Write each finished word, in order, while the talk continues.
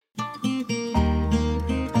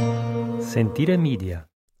Sentire Media.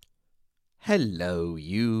 Hello,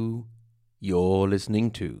 you. You're listening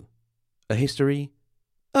to A History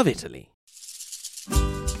of Italy.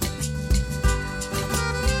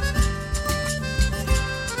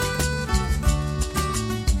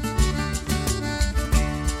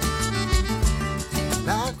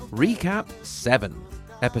 Recap 7,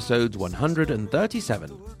 episodes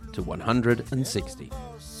 137 to 160.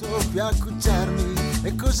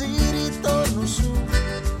 E così ritorno su,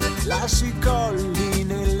 lascio I colli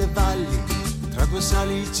nelle valli, tra due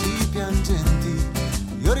salici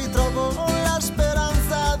piangenti, io ritrovo la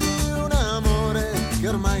speranza di un amore che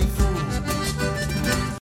ormai fu.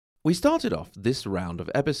 We started off this round of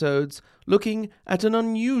episodes looking at an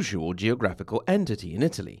unusual geographical entity in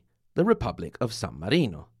Italy, the Republic of San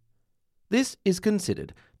Marino. This is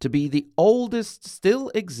considered to be the oldest still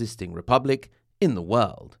existing republic in the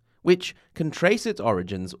world, which can trace its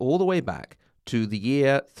origins all the way back to the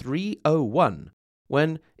year 301,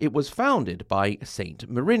 when it was founded by Saint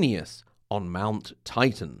Marinus on Mount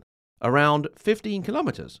Titan, around 15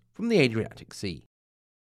 kilometers from the Adriatic Sea.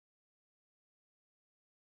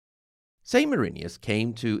 Saint Marinus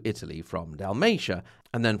came to Italy from Dalmatia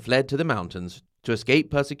and then fled to the mountains to escape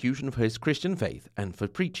persecution for his Christian faith and for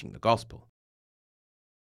preaching the gospel.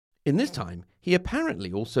 In this time, he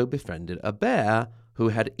apparently also befriended a bear who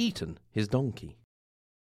had eaten his donkey.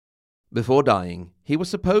 Before dying, he was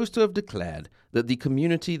supposed to have declared that the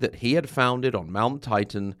community that he had founded on Mount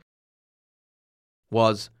Titan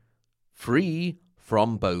was free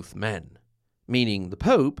from both men, meaning the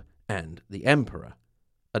Pope and the Emperor,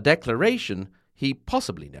 a declaration he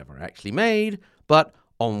possibly never actually made, but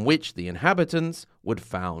on which the inhabitants would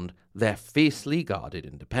found their fiercely guarded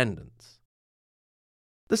independence.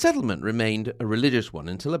 The settlement remained a religious one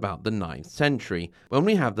until about the 9th century, when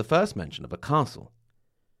we have the first mention of a castle.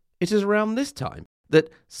 It is around this time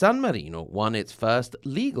that San Marino won its first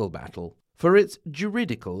legal battle for its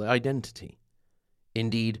juridical identity.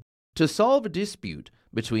 Indeed, to solve a dispute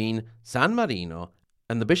between San Marino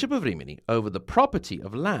and the Bishop of Rimini over the property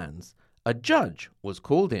of lands, a judge was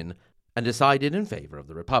called in and decided in favor of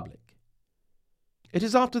the Republic. It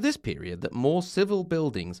is after this period that more civil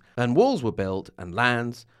buildings and walls were built and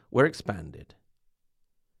lands were expanded.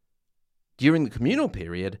 During the communal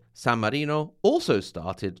period, San Marino also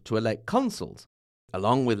started to elect consuls,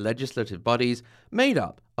 along with legislative bodies made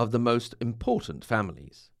up of the most important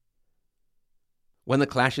families. When the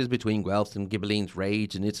clashes between Guelphs and Ghibellines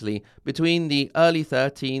raged in Italy between the early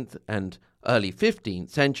 13th and early 15th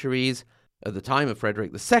centuries, at the time of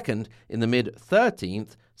Frederick II in the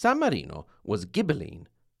mid-13th, San Marino was Ghibelline,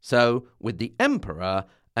 so with the emperor,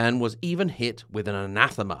 and was even hit with an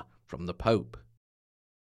anathema from the Pope.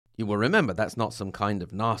 You will remember that's not some kind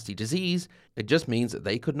of nasty disease, it just means that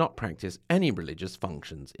they could not practice any religious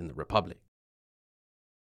functions in the Republic.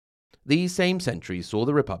 These same centuries saw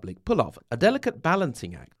the Republic pull off a delicate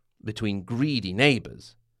balancing act between greedy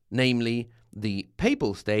neighbours, namely the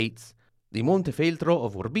Papal States, the Montefeltro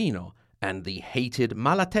of Urbino, and the hated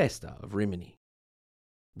Malatesta of Rimini.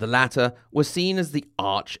 The latter were seen as the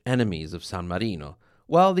arch enemies of San Marino,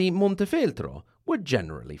 while the Montefeltro were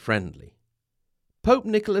generally friendly. Pope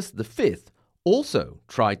Nicholas V also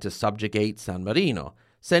tried to subjugate San Marino,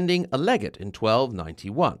 sending a legate in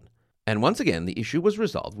 1291, and once again the issue was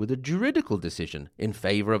resolved with a juridical decision in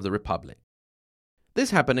favor of the Republic.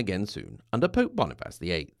 This happened again soon under Pope Boniface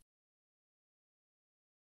VIII.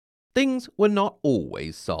 Things were not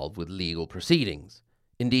always solved with legal proceedings.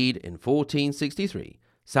 Indeed, in 1463,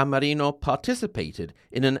 San Marino participated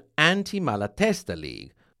in an anti-Malatesta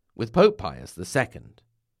league with Pope Pius II.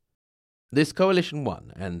 This coalition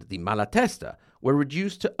won, and the Malatesta were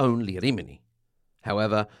reduced to only Rimini.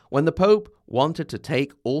 However, when the Pope wanted to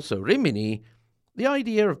take also Rimini, the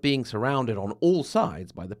idea of being surrounded on all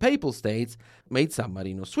sides by the Papal States made San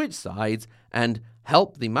Marino switch sides and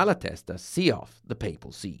help the Malatesta see off the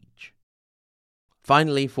papal siege.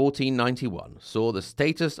 Finally, 1491 saw the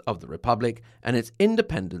status of the Republic and its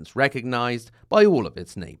independence recognized by all of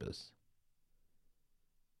its neighbors.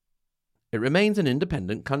 It remains an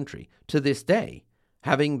independent country to this day,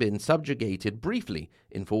 having been subjugated briefly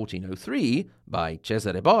in 1403 by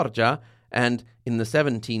Cesare Borgia, and in the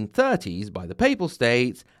 1730s by the Papal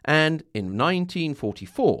States, and in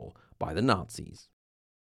 1944 by the Nazis.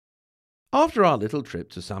 After our little trip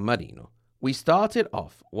to San Marino, we started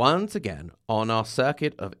off once again on our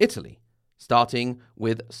circuit of Italy, starting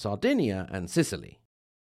with Sardinia and Sicily.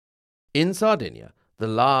 In Sardinia, the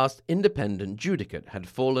last independent judicate had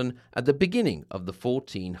fallen at the beginning of the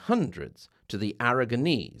 1400s to the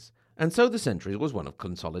Aragonese, and so the century was one of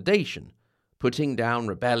consolidation, putting down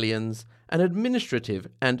rebellions and administrative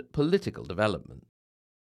and political development.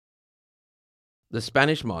 The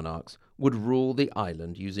Spanish monarchs would rule the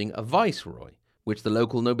island using a viceroy, which the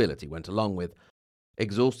local nobility went along with,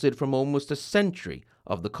 exhausted from almost a century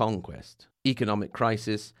of the conquest, economic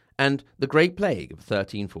crisis, and the Great Plague of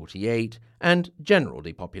 1348, and general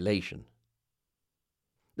depopulation.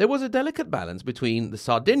 There was a delicate balance between the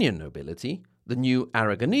Sardinian nobility, the new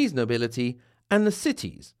Aragonese nobility, and the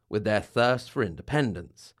cities with their thirst for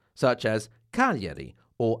independence, such as Cagliari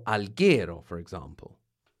or Alghero, for example.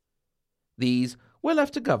 These were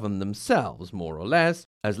left to govern themselves, more or less,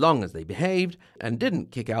 as long as they behaved and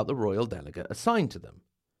didn't kick out the royal delegate assigned to them.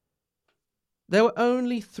 There were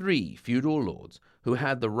only 3 feudal lords who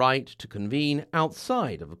had the right to convene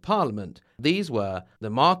outside of a parliament. These were the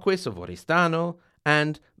Marquis of Oristano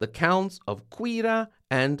and the Counts of Quira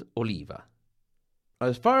and Oliva.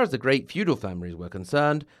 As far as the great feudal families were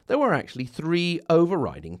concerned, there were actually 3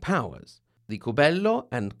 overriding powers: the Cubello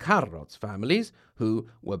and Carroz families, who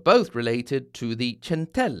were both related to the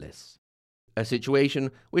Centelles, a situation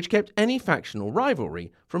which kept any factional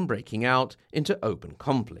rivalry from breaking out into open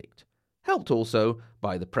conflict, helped also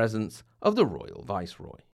by the presence of the royal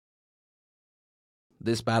viceroy.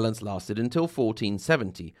 This balance lasted until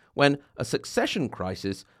 1470, when a succession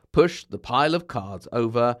crisis pushed the pile of cards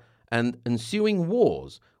over, and ensuing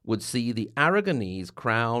wars would see the Aragonese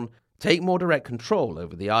crown take more direct control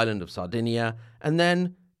over the island of Sardinia and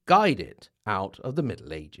then guide it out of the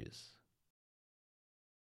Middle Ages.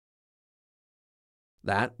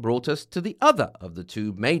 That brought us to the other of the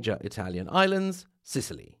 2 major Italian islands,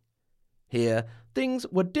 Sicily. Here, things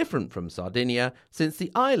were different from Sardinia, since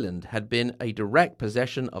the island had been a direct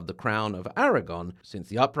possession of the Crown of Aragon since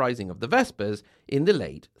the uprising of the Vespers in the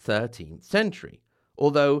late 13th century,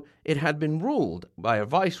 although it had been ruled by a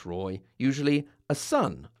viceroy, usually a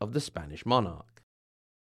son of the Spanish monarch.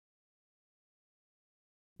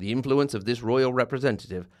 The influence of this royal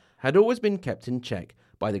representative had always been kept in check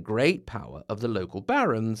by the great power of the local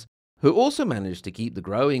barons, who also managed to keep the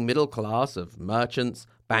growing middle class of merchants,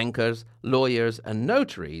 bankers, lawyers, and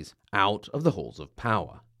notaries out of the halls of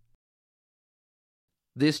power.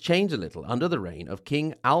 This changed a little under the reign of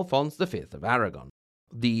King Alphonse V of Aragon,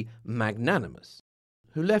 the Magnanimous,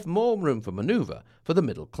 who left more room for manoeuvre for the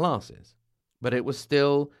middle classes. But it was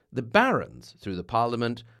still the barons, through the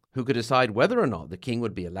parliament, who could decide whether or not the king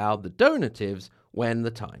would be allowed the donatives when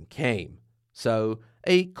the time came. So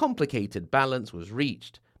a complicated balance was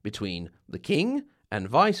reached between the king and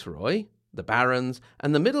viceroy, the barons,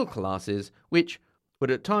 and the middle classes, which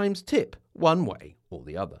would at times tip one way or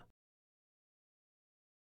the other.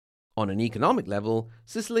 On an economic level,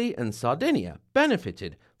 Sicily and Sardinia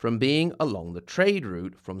benefited from being along the trade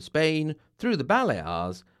route from Spain through the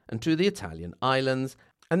Balears and to the Italian islands,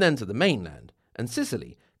 and then to the mainland, and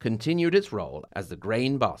Sicily continued its role as the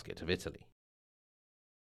grain basket of Italy.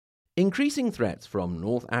 Increasing threats from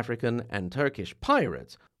North African and Turkish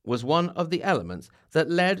pirates was one of the elements that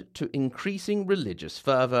led to increasing religious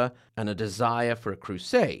fervor and a desire for a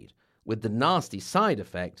crusade, with the nasty side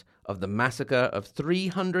effect of the massacre of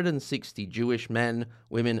 360 Jewish men,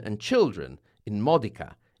 women, and children in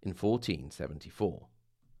Modica in 1474.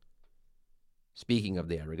 Speaking of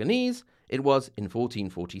the Aragonese, it was in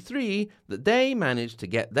 1443 that they managed to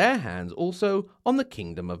get their hands also on the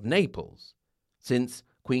Kingdom of Naples, since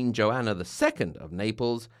Queen Joanna II of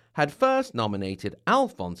Naples had first nominated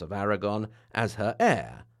Alphonse of Aragon as her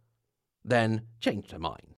heir, then changed her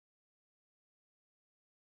mind.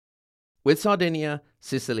 With Sardinia,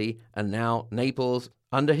 Sicily, and now Naples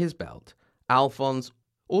under his belt, Alphonse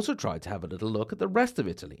also tried to have a little look at the rest of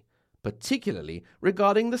Italy, particularly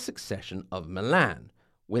regarding the succession of Milan,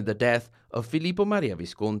 with the death of Filippo Maria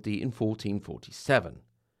Visconti in 1447.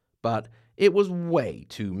 But it was way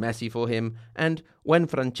too messy for him, and when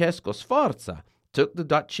Francesco Sforza took the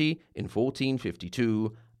duchy in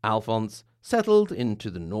 1452, Alphonse settled into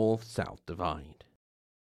the north-south divide.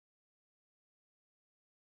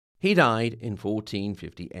 He died in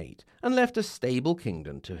 1458 and left a stable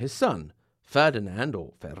kingdom to his son, Ferdinand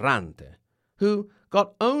or Ferrante, who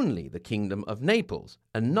got only the Kingdom of Naples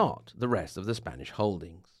and not the rest of the Spanish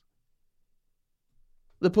holdings.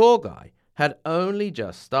 The poor guy had only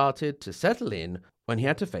just started to settle in when he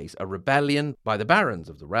had to face a rebellion by the barons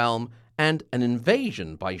of the realm and an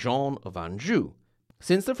invasion by Jean of Anjou,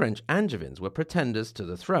 since the French Angevins were pretenders to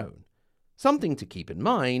the throne, something to keep in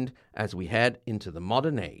mind as we head into the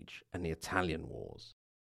modern age and the Italian Wars.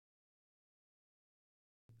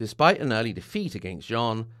 Despite an early defeat against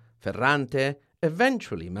Jean, Ferrante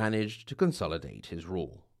eventually managed to consolidate his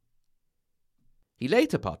rule. He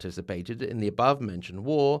later participated in the above-mentioned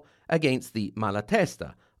war against the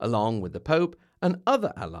Malatesta, along with the Pope and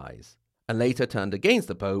other allies, and later turned against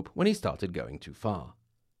the Pope when he started going too far.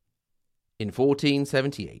 In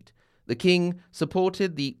 1478, the king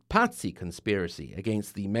supported the Pazzi conspiracy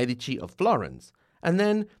against the Medici of Florence, and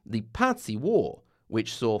then the Pazzi War,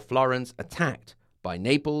 which saw Florence attacked by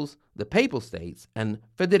Naples, the Papal States, and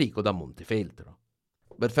Federico da Montefeltro.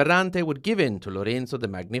 But Ferrante would give in to Lorenzo the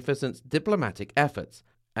Magnificent's diplomatic efforts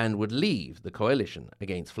and would leave the coalition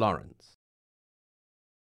against Florence.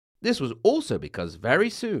 This was also because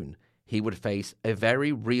very soon he would face a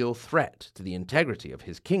very real threat to the integrity of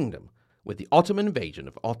his kingdom with the Ottoman invasion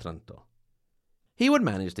of Otranto. He would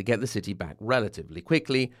manage to get the city back relatively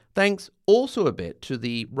quickly, thanks also a bit to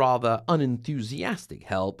the rather unenthusiastic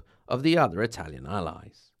help of the other Italian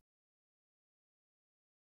allies.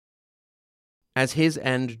 As his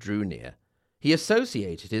end drew near, he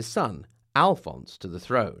associated his son, Alphonse, to the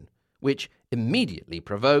throne, which immediately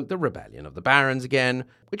provoked the rebellion of the barons again,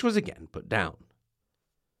 which was again put down.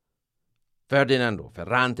 Ferdinando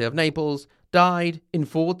Ferrante of Naples died in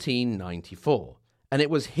 1494, and it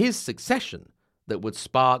was his succession that would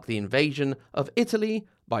spark the invasion of Italy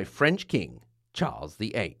by French King Charles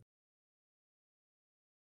VIII.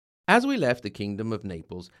 As we left the Kingdom of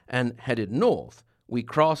Naples and headed north, we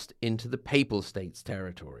crossed into the Papal States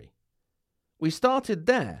territory. We started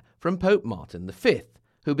there from Pope Martin V,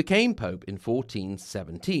 who became Pope in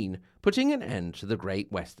 1417, putting an end to the Great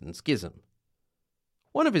Western Schism.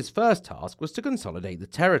 One of his first tasks was to consolidate the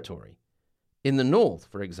territory. In the north,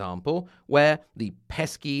 for example, where the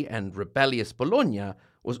pesky and rebellious Bologna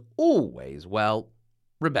was always,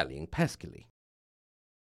 rebelling peskily.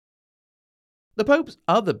 The Pope's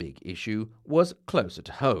other big issue was closer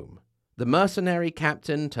to home, the mercenary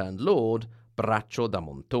captain turned lord Braccio da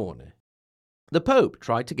Montone. The Pope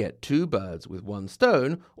tried to get two birds with one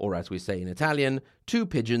stone, or as we say in Italian, two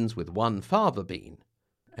pigeons with one fava bean,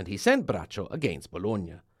 and he sent Braccio against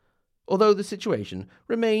Bologna, although the situation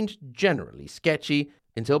remained generally sketchy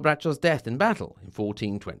until Braccio's death in battle in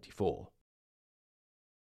 1424.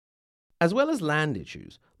 As well as land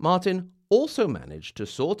issues, Martin also managed to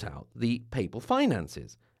sort out the papal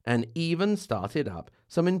finances and even started up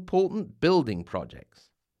some important building projects.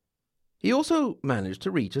 He also managed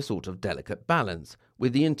to reach a sort of delicate balance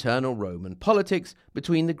with the internal Roman politics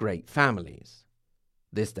between the great families.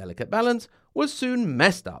 This delicate balance was soon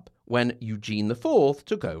messed up when Eugene IV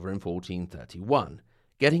took over in 1431,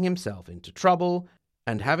 getting himself into trouble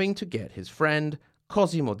and having to get his friend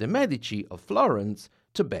Cosimo de' Medici of Florence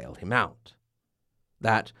to bail him out.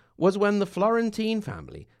 That was when the Florentine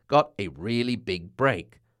family got a really big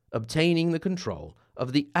break, obtaining the control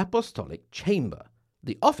of the Apostolic Chamber,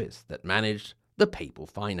 the office that managed the papal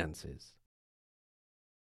finances.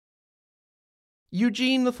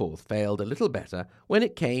 Eugene IV failed a little better when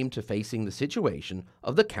it came to facing the situation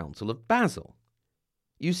of the Council of Basel.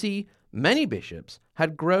 You see, many bishops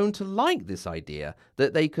had grown to like this idea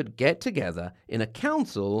that they could get together in a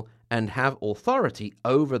council and have authority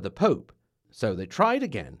over the Pope, so they tried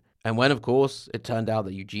again, and when, of course, it turned out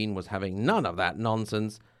that Eugene was having none of that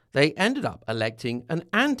nonsense, they ended up electing an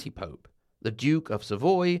anti-pope, the Duke of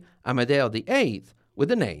Savoy, Amadeo VIII, with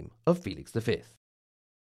the name of Felix V.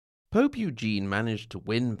 Pope Eugene managed to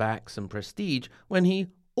win back some prestige when he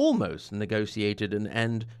almost negotiated an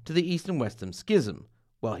end to the East and Western Schism.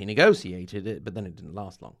 Well, he negotiated it, but then it didn't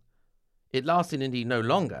last long. It lasted indeed no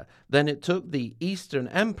longer than it took the Eastern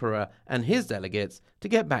Emperor and his delegates to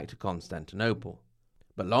get back to Constantinople,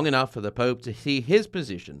 but long enough for the Pope to see his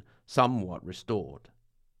position somewhat restored.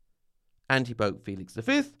 Anti-Pope Felix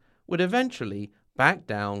V would eventually back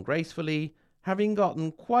down gracefully, having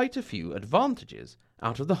gotten quite a few advantages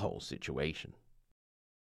out of the whole situation.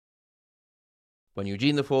 When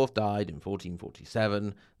Eugene IV died in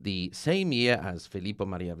 1447, the same year as Filippo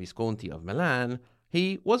Maria Visconti of Milan,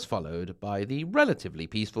 he was followed by the relatively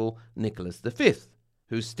peaceful Nicholas V,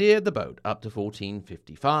 who steered the boat up to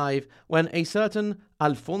 1455, when a certain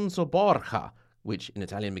Alfonso Borgia, which in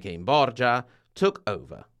Italian became Borgia, took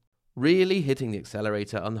over, really hitting the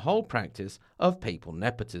accelerator on the whole practice of papal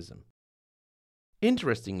nepotism.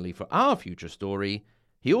 Interestingly for our future story,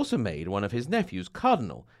 he also made one of his nephews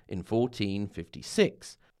cardinal in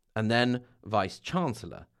 1456, and then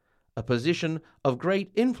vice-chancellor, a position of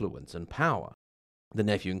great influence and power. The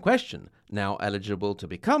nephew in question, now eligible to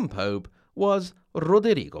become pope, was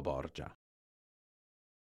Roderigo Borgia.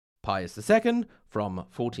 Pius II, from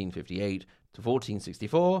 1458 to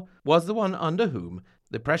 1464, was the one under whom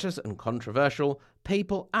the precious and controversial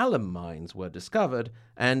papal alum mines were discovered,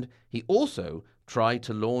 and he also tried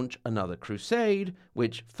to launch another crusade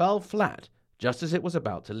which fell flat just as it was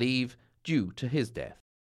about to leave due to his death.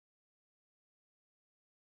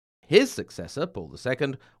 His successor, Paul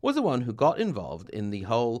II, was the one who got involved in the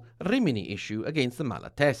whole Rimini issue against the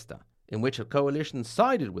Malatesta, in which a coalition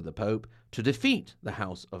sided with the Pope to defeat the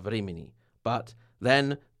House of Rimini, but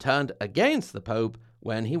then turned against the Pope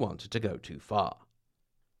when he wanted to go too far.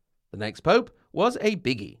 The next Pope was a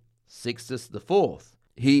biggie, Sixtus IV,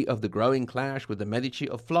 he of the growing clash with the Medici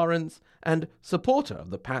of Florence and supporter of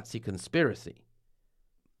the Pazzi conspiracy.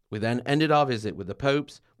 We then ended our visit with the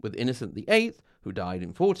popes, with Innocent VIII, who died in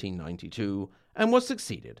 1492, and was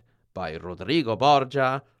succeeded by Rodrigo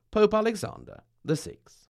Borgia, Pope Alexander VI.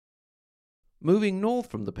 Moving north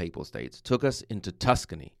from the Papal States took us into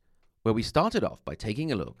Tuscany, where we started off by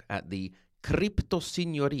taking a look at the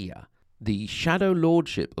Cryptosignoria, the shadow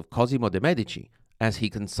lordship of Cosimo de' Medici, as he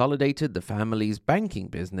consolidated the family's banking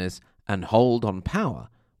business and hold on power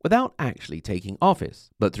without actually taking office,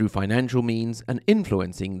 but through financial means and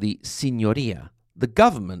influencing the Signoria, the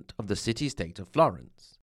government of the city-state of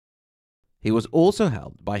Florence. He was also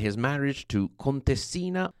helped by his marriage to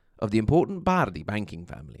Contessina of the important Bardi banking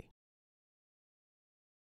family.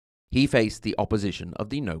 He faced the opposition of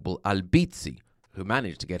the noble Albizzi, who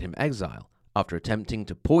managed to get him exile after attempting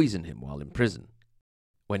to poison him while in prison.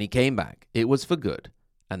 When he came back, it was for good,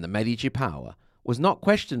 and the Medici power was not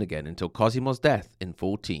questioned again until Cosimo's death in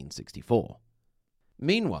 1464.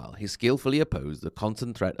 Meanwhile, he skillfully opposed the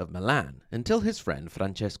constant threat of Milan until his friend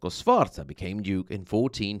Francesco Sforza became duke in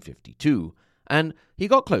 1452, and he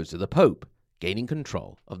got close to the Pope, gaining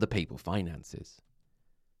control of the papal finances.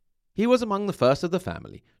 He was among the first of the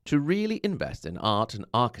family to really invest in art and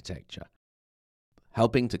architecture,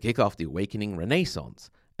 helping to kick off the awakening Renaissance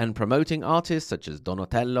and promoting artists such as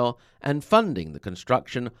Donatello and funding the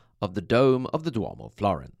construction of the dome of the Duomo of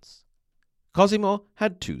Florence. Cosimo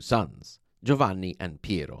had two sons, Giovanni and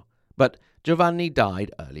Piero, but Giovanni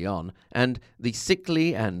died early on, and the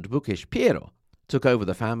sickly and bookish Piero took over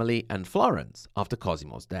the family and Florence after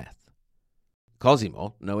Cosimo's death.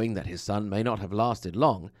 Cosimo, knowing that his son may not have lasted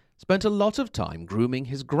long, spent a lot of time grooming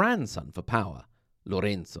his grandson for power,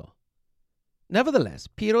 Lorenzo. Nevertheless,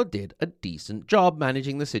 Piero did a decent job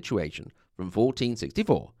managing the situation from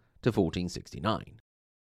 1464 to 1469.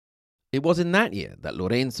 It was in that year that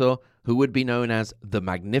Lorenzo, who would be known as the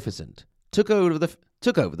Magnificent, took over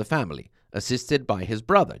the family, assisted by his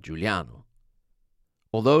brother Giuliano.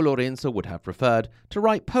 Although Lorenzo would have preferred to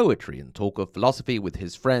write poetry and talk of philosophy with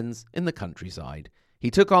his friends in the countryside, he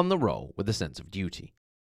took on the role with a sense of duty.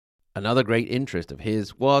 Another great interest of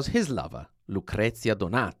his was his lover, Lucrezia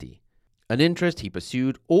Donati, an interest he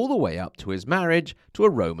pursued all the way up to his marriage to a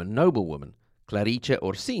Roman noblewoman, Clarice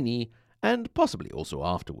Orsini, and possibly also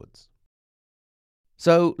afterwards.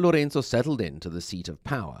 So Lorenzo settled into the seat of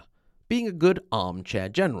power, being a good armchair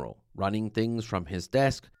general, running things from his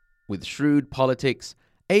desk with shrewd politics,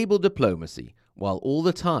 able diplomacy, while all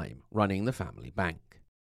the time running the family bank.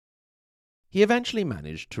 He eventually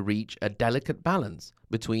managed to reach a delicate balance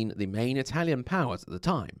between the main Italian powers at the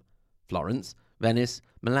time, Florence, Venice,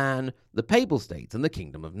 Milan, the Papal States, and the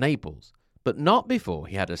Kingdom of Naples, but not before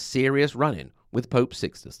he had a serious run-in with Pope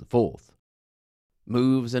Sixtus IV.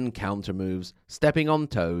 Moves and counter-moves, stepping on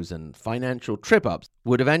toes, and financial trip-ups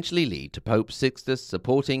would eventually lead to Pope Sixtus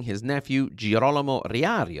supporting his nephew Girolamo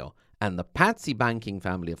Riario and the Pazzi banking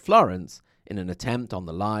family of Florence in an attempt on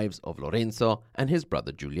the lives of Lorenzo and his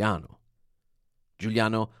brother Giuliano.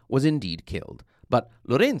 Giuliano was indeed killed, but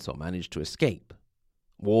Lorenzo managed to escape.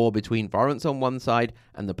 War between Florence on one side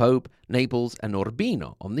and the Pope, Naples, and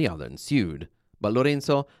Urbino on the other ensued, but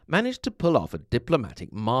Lorenzo managed to pull off a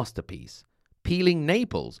diplomatic masterpiece, peeling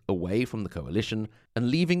Naples away from the coalition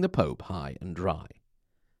and leaving the Pope high and dry.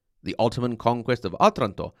 The Ottoman conquest of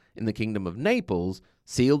Otranto in the Kingdom of Naples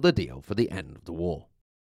sealed the deal for the end of the war.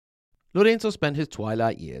 Lorenzo spent his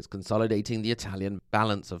twilight years consolidating the Italian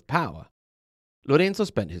balance of power,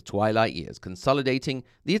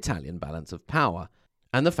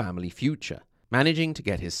 and the family future, managing to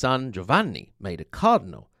get his son Giovanni made a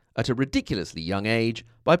cardinal at a ridiculously young age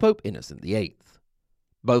by Pope Innocent VIII.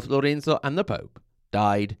 Both Lorenzo and the Pope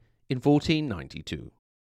died in 1492.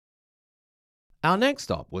 Our next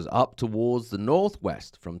stop was up towards the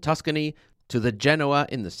northwest from Tuscany to the Genoa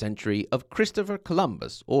in the century of Christopher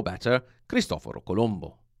Columbus, or better, Cristoforo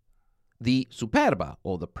Colombo. The Superba,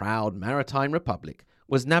 or the proud maritime republic,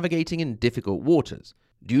 was navigating in difficult waters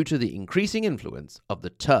due to the increasing influence of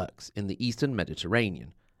the Turks in the eastern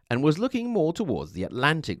Mediterranean, and was looking more towards the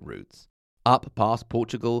Atlantic routes, up past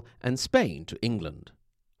Portugal and Spain to England.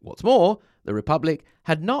 What's more, the Republic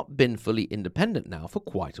had not been fully independent now for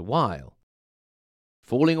quite a while,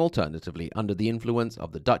 falling alternatively under the influence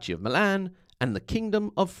of the Duchy of Milan and the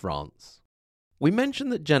Kingdom of France. We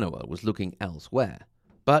mentioned that Genoa was looking elsewhere,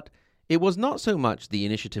 but it was not so much the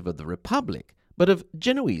initiative of the Republic, but of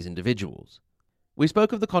Genoese individuals. We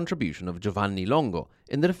spoke of the contribution of Giovanni Longo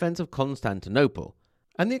in the defense of Constantinople,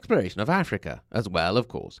 and the exploration of Africa, as well, of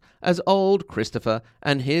course, as old Christopher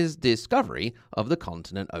and his discovery of the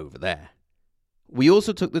continent over there. We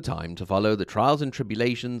also took the time to follow the trials and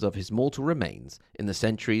tribulations of his mortal remains in the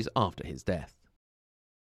centuries after his death.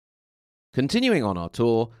 Continuing on our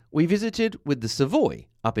tour, we visited with the Savoy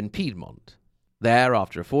up in Piedmont. There,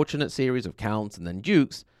 after a fortunate series of counts and then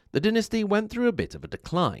dukes, the dynasty went through a bit of a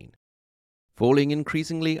decline, falling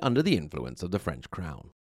increasingly under the influence of the French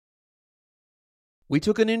crown. We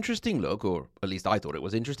took an interesting look, or at least I thought it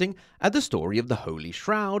was interesting, at the story of the Holy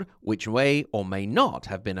Shroud, which may or may not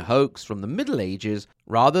have been a hoax from the Middle Ages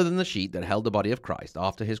rather than the sheet that held the body of Christ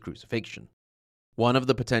after his crucifixion. One of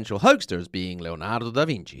the potential hoaxsters being Leonardo da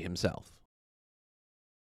Vinci himself.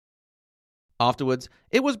 Afterwards,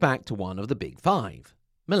 it was back to one of the big five,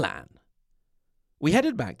 Milan. We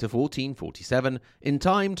headed back to 1447 in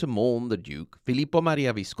time to mourn the Duke Filippo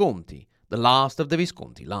Maria Visconti, the last of the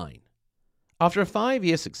Visconti line. After a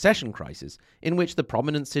 5-year succession crisis in which the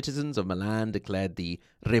prominent citizens of Milan declared the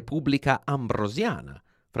Repubblica Ambrosiana,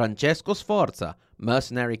 Francesco Sforza,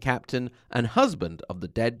 mercenary captain and husband of the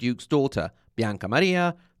dead duke's daughter, Bianca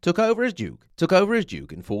Maria, took over as duke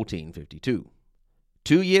in 1452.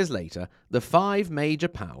 2 years later, the 5 major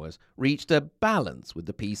powers reached a balance with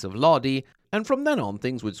the Peace of Lodi, and from then on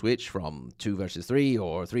things would switch from 2 versus 3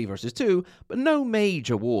 or 3 versus 2, but no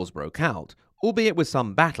major wars broke out, albeit with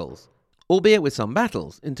some battles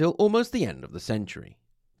until almost the end of the century.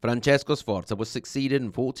 Francesco Sforza was succeeded in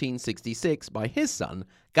 1466 by his son,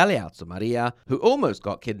 Galeazzo Maria, who almost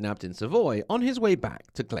got kidnapped in Savoy on his way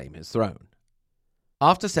back to claim his throne.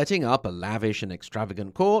 After setting up a lavish and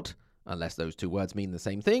extravagant court, unless those two words mean the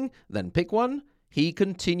same thing, then pick one, he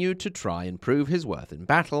continued to try and prove his worth in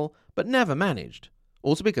battle, but never managed,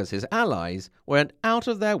 also because his allies went out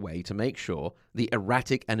of their way to make sure the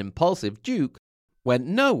erratic and impulsive duke went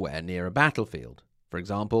nowhere near a battlefield. For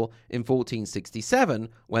example, in 1467,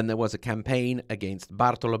 when there was a campaign against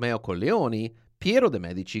Bartolomeo Colleoni, Piero de'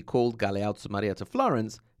 Medici called Galeazzo Maria to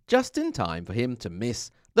Florence just in time for him to miss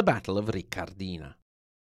the Battle of Riccardina.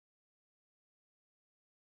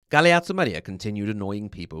 Galeazzo Maria continued annoying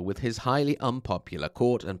people with his highly unpopular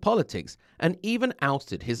court and politics, and even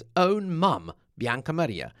ousted his own mum, Bianca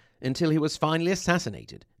Maria, until he was finally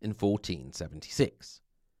assassinated in 1476.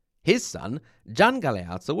 His son, Gian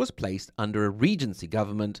Galeazzo, was placed under a regency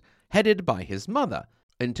government headed by his mother,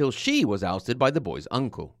 until she was ousted by the boy's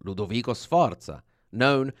uncle, Ludovico Sforza,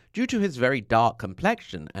 known, due to his very dark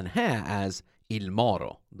complexion and hair, as Il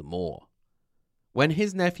Moro, the Moor. When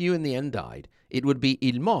his nephew in the end died, it would be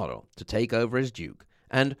Il Moro to take over as duke,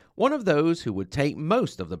 and one of those who would take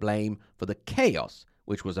most of the blame for the chaos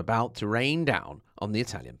which was about to rain down on the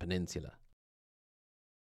Italian peninsula.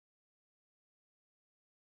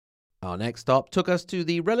 Our next stop took us to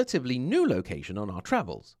the relatively new location on our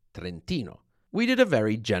travels, Trentino. We did a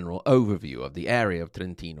very general overview of the area of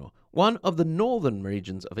Trentino, one of the northern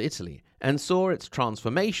regions of Italy, and saw its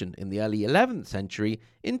transformation in the early 11th century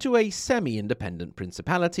into a semi-independent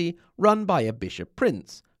principality run by a bishop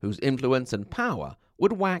prince, whose influence and power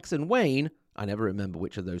would wax and wane, I never remember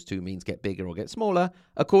which of those two means get bigger or get smaller,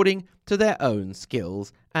 according to their own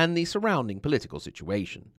skills and the surrounding political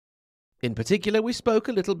situation. In particular, we spoke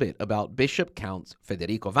a little bit about Bishop Counts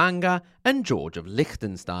Federico Vanga and George of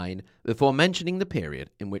Liechtenstein before mentioning the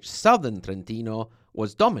period in which southern Trentino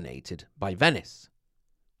was dominated by Venice.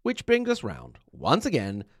 Which brings us round, once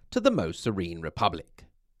again, to the most serene republic.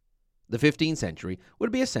 The 15th century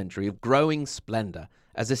would be a century of growing splendor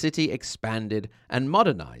as the city expanded and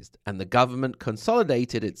modernized, and the government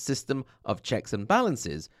consolidated its system of checks and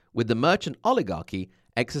balances, with the merchant oligarchy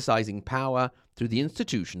exercising power through the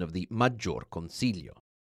institution of the Maggior Consiglio.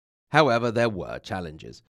 However, there were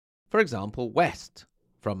challenges. For example, west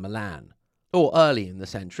from Milan, or early in the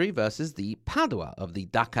century versus the Padua of the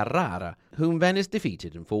da Carrara, whom Venice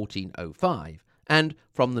defeated in 1405, and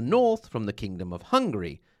from the north from the Kingdom of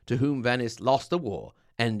Hungary, to whom Venice lost a war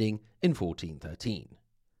ending in 1413.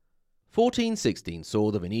 1416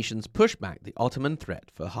 saw the Venetians push back the Ottoman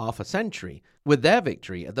threat for half a century, with their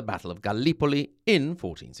victory at the Battle of Gallipoli in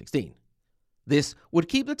 1416. This would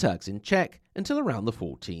keep the Turks in check until around the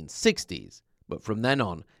 1460s, but from then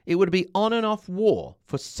on it would be on and off war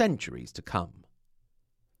for centuries to come.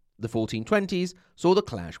 The 1420s saw the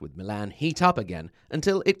clash with Milan heat up again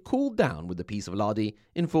until it cooled down with the Peace of Lodi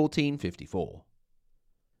in 1454.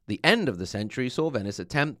 The end of the century saw Venice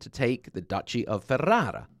attempt to take the Duchy of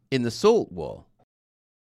Ferrara, in the Salt War,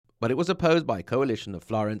 but it was opposed by a coalition of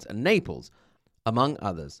Florence and Naples, among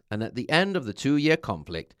others, and at the end of the 2-year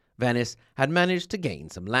conflict, Venice had managed to gain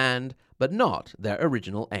some land, but not their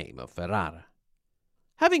original aim of Ferrara.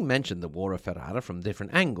 Having mentioned the War of Ferrara from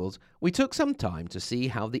different angles, we took some time to see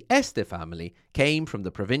how the Este family came from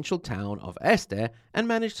the provincial town of Este and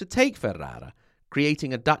managed to take Ferrara,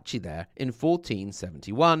 creating a duchy there in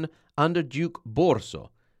 1471 under Duke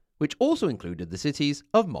Borso, which also included the cities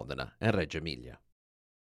of Modena and Reggio Emilia.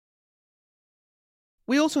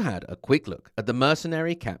 We also had a quick look at the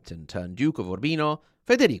mercenary captain turned Duke of Urbino,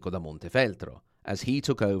 Federico da Montefeltro, as he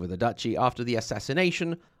took over the duchy after the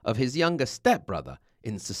assassination of his younger stepbrother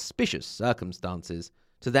in suspicious circumstances,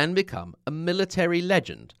 to then become a military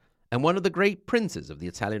legend and one of the great princes of the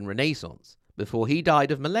Italian Renaissance before he died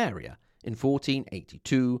of malaria in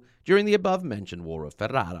 1482 during the above-mentioned War of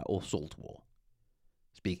Ferrara or Salt War.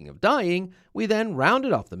 Speaking of dying, we then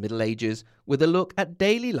rounded off the Middle Ages with a look at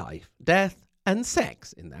daily life, death, and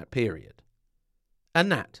sex in that period.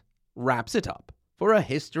 And that wraps it up for a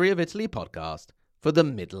History of Italy podcast for the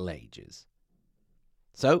Middle Ages.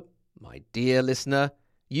 So, my dear listener,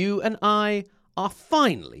 you and I are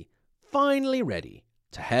finally ready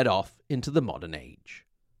to head off into the modern age.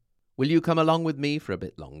 Will you come along with me for a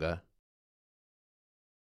bit longer?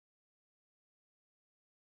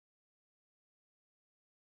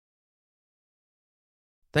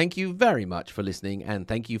 Thank you very much for listening, and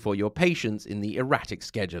thank you for your patience in the erratic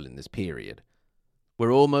schedule in this period.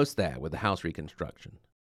 We're almost there with the house reconstruction.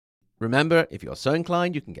 Remember, if you're so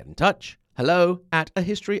inclined, you can get in touch.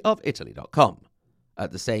 hello@ahistoryofitaly.com.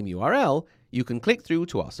 At the same URL, you can click through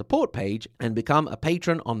to our support page and become a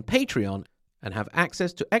patron on Patreon and have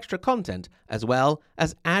access to extra content as well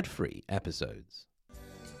as ad-free episodes.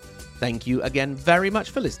 Thank you again very much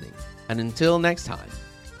for listening, and until next time,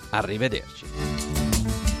 arrivederci.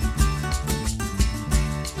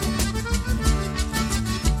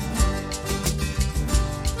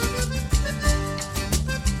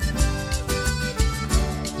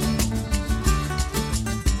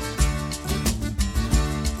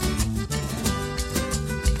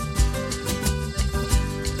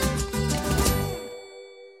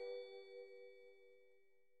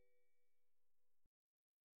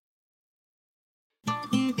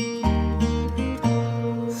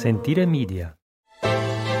 Sentire Media.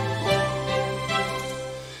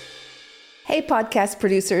 Hey, podcast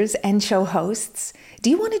producers and show hosts. Do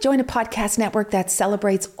you want to join a podcast network that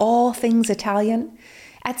celebrates all things Italian?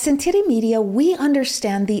 At Sentire Media, we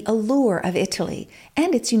understand the allure of Italy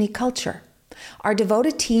and its unique culture. Our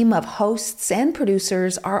devoted team of hosts and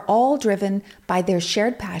producers are all driven by their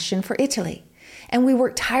shared passion for Italy. And we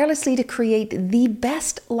work tirelessly to create the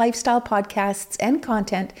best lifestyle podcasts and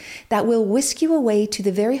content that will whisk you away to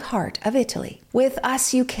the very heart of Italy. With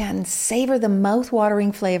us, you can savor the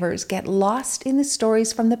mouth-watering flavors, get lost in the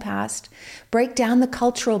stories from the past, break down the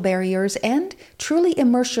cultural barriers, and truly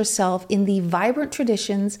immerse yourself in the vibrant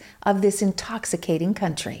traditions of this intoxicating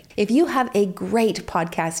country. If you have a great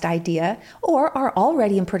podcast idea or are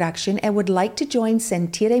already in production and would like to join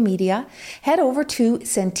Sentire Media, head over to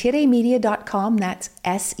sentiremedia.com, that's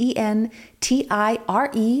SENTIRE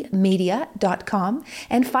media.com,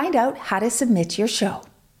 and find out how to submit your show.